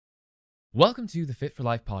Welcome to the Fit for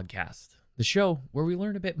Life podcast, the show where we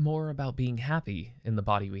learn a bit more about being happy in the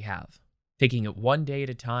body we have, taking it one day at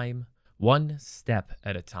a time, one step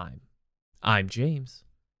at a time. I'm James,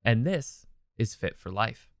 and this is Fit for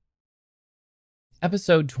Life.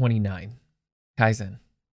 Episode 29, Kaizen.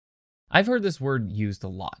 I've heard this word used a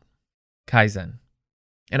lot, Kaizen,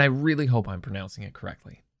 and I really hope I'm pronouncing it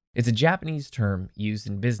correctly. It's a Japanese term used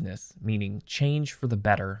in business meaning change for the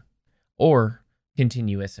better or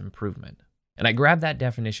continuous improvement. And I grabbed that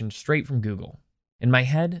definition straight from Google. In my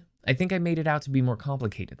head, I think I made it out to be more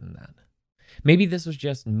complicated than that. Maybe this was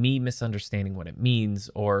just me misunderstanding what it means,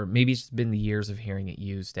 or maybe it's just been the years of hearing it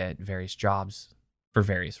used at various jobs for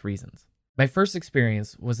various reasons. My first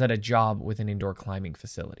experience was at a job with an indoor climbing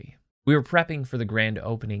facility. We were prepping for the grand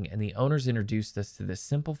opening, and the owners introduced us to this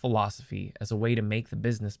simple philosophy as a way to make the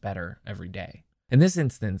business better every day. In this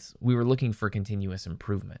instance, we were looking for continuous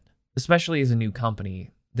improvement. Especially as a new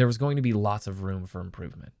company, there was going to be lots of room for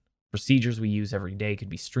improvement. Procedures we use every day could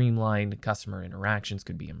be streamlined, customer interactions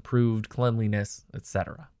could be improved, cleanliness,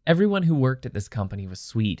 etc. Everyone who worked at this company was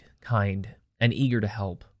sweet, kind, and eager to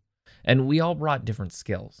help. And we all brought different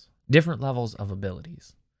skills, different levels of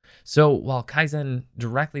abilities. So while Kaizen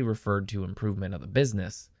directly referred to improvement of the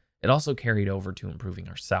business, it also carried over to improving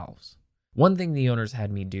ourselves. One thing the owners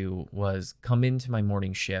had me do was come into my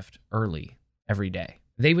morning shift early every day.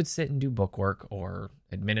 They would sit and do bookwork or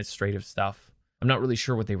administrative stuff. I'm not really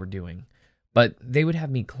sure what they were doing, but they would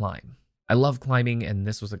have me climb. I love climbing, and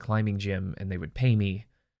this was a climbing gym, and they would pay me.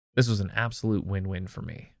 This was an absolute win-win for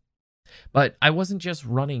me. But I wasn't just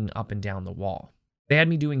running up and down the wall. They had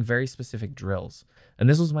me doing very specific drills, and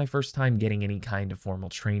this was my first time getting any kind of formal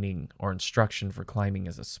training or instruction for climbing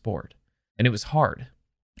as a sport. And it was hard.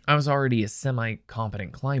 I was already a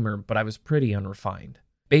semi-competent climber, but I was pretty unrefined.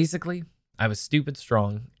 Basically, I was stupid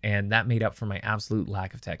strong, and that made up for my absolute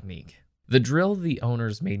lack of technique. The drill the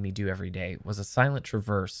owners made me do every day was a silent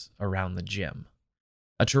traverse around the gym.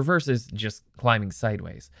 A traverse is just climbing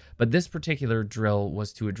sideways, but this particular drill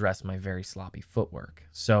was to address my very sloppy footwork,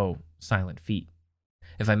 so silent feet.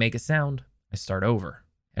 If I make a sound, I start over,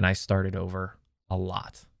 and I started over a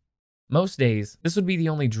lot. Most days, this would be the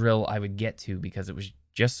only drill I would get to because it was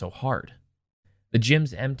just so hard. The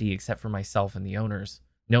gym's empty except for myself and the owners,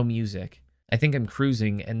 no music. I think I'm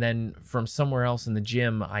cruising, and then from somewhere else in the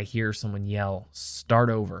gym, I hear someone yell, "Start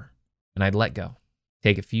over," and I'd let go,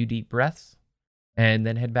 take a few deep breaths, and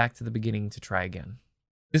then head back to the beginning to try again.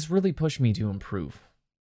 This really pushed me to improve.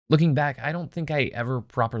 Looking back, I don't think I ever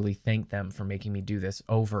properly thanked them for making me do this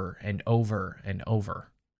over and over and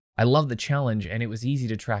over. I loved the challenge, and it was easy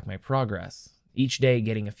to track my progress, each day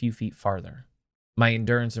getting a few feet farther, my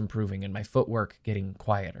endurance improving and my footwork getting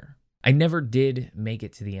quieter. I never did make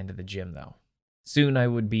it to the end of the gym, though. Soon I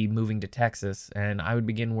would be moving to Texas, and I would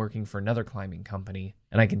begin working for another climbing company,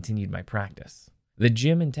 and I continued my practice. The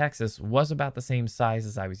gym in Texas was about the same size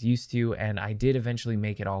as I was used to, and I did eventually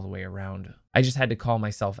make it all the way around. I just had to call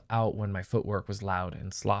myself out when my footwork was loud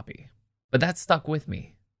and sloppy. But that stuck with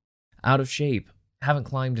me. Out of shape, haven't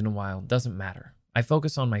climbed in a while, doesn't matter. I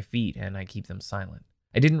focus on my feet, and I keep them silent.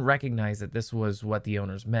 I didn't recognize that this was what the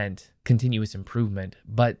owners meant, continuous improvement,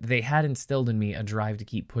 but they had instilled in me a drive to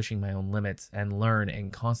keep pushing my own limits and learn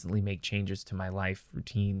and constantly make changes to my life,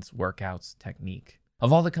 routines, workouts, technique.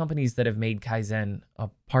 Of all the companies that have made Kaizen a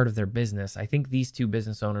part of their business, I think these two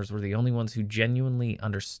business owners were the only ones who genuinely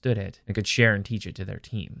understood it and could share and teach it to their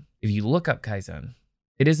team. If you look up Kaizen,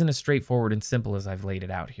 it isn't as straightforward and simple as I've laid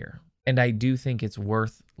it out here. And I do think it's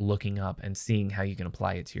worth looking up and seeing how you can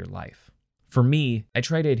apply it to your life. For me, I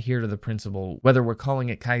try to adhere to the principle, whether we're calling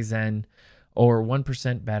it Kaizen or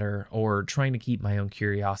 1% better or trying to keep my own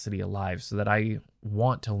curiosity alive so that I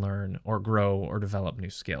want to learn or grow or develop new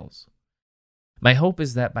skills. My hope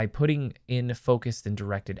is that by putting in focused and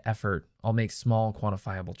directed effort, I'll make small,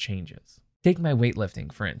 quantifiable changes. Take my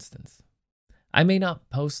weightlifting, for instance. I may not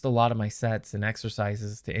post a lot of my sets and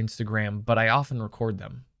exercises to Instagram, but I often record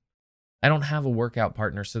them. I don't have a workout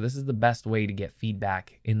partner, so this is the best way to get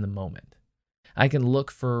feedback in the moment. I can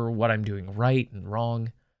look for what I'm doing right and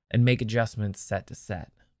wrong and make adjustments set to set.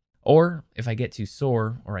 Or if I get too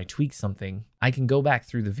sore or I tweak something, I can go back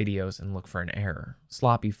through the videos and look for an error,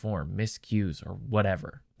 sloppy form, miscues, or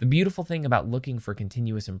whatever. The beautiful thing about looking for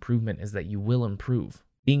continuous improvement is that you will improve.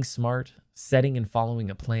 Being smart, setting and following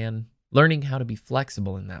a plan, learning how to be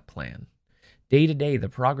flexible in that plan. Day to day, the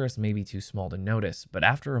progress may be too small to notice, but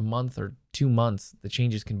after a month or 2 months, the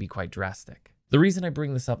changes can be quite drastic. The reason I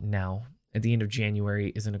bring this up now, at the end of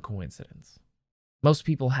January, isn't a coincidence. Most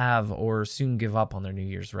people have or soon give up on their New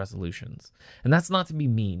Year's resolutions. And that's not to be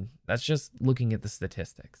mean, that's just looking at the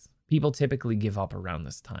statistics. People typically give up around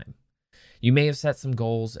this time. You may have set some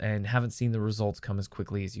goals and haven't seen the results come as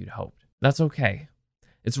quickly as you'd hoped. That's okay.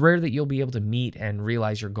 It's rare that you'll be able to meet and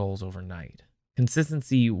realize your goals overnight.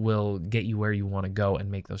 Consistency will get you where you want to go and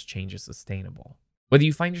make those changes sustainable. Whether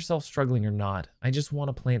you find yourself struggling or not, I just want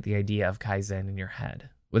to plant the idea of Kaizen in your head.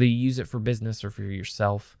 Whether you use it for business or for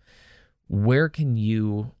yourself, where can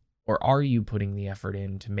you or are you putting the effort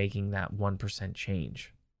into making that 1%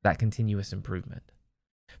 change, that continuous improvement?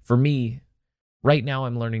 For me, right now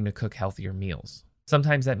I'm learning to cook healthier meals.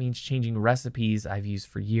 Sometimes that means changing recipes I've used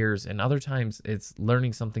for years, and other times it's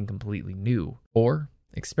learning something completely new or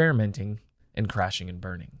experimenting and crashing and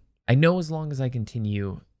burning. I know as long as I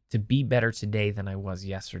continue to be better today than I was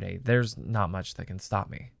yesterday, there's not much that can stop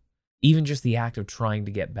me. Even just the act of trying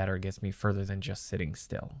to get better gets me further than just sitting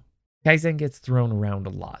still. Kaizen gets thrown around a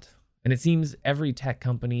lot, and it seems every tech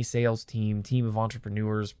company, sales team of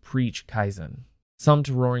entrepreneurs preach Kaizen. Some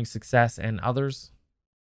to roaring success, and others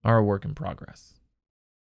are a work in progress.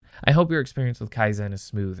 I hope your experience with Kaizen is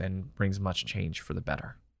smooth and brings much change for the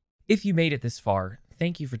better. If you made it this far,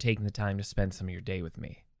 thank you for taking the time to spend some of your day with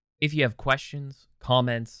me. If you have questions,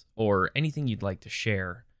 comments, or anything you'd like to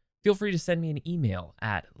share, feel free to send me an email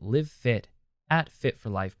at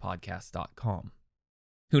livefit@fitforlifepodcast.com.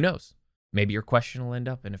 Who knows? Maybe your question will end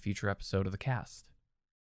up in a future episode of the cast.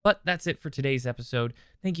 But that's it for today's episode.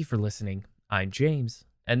 Thank you for listening. I'm James,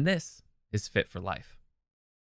 and this is Fit for Life.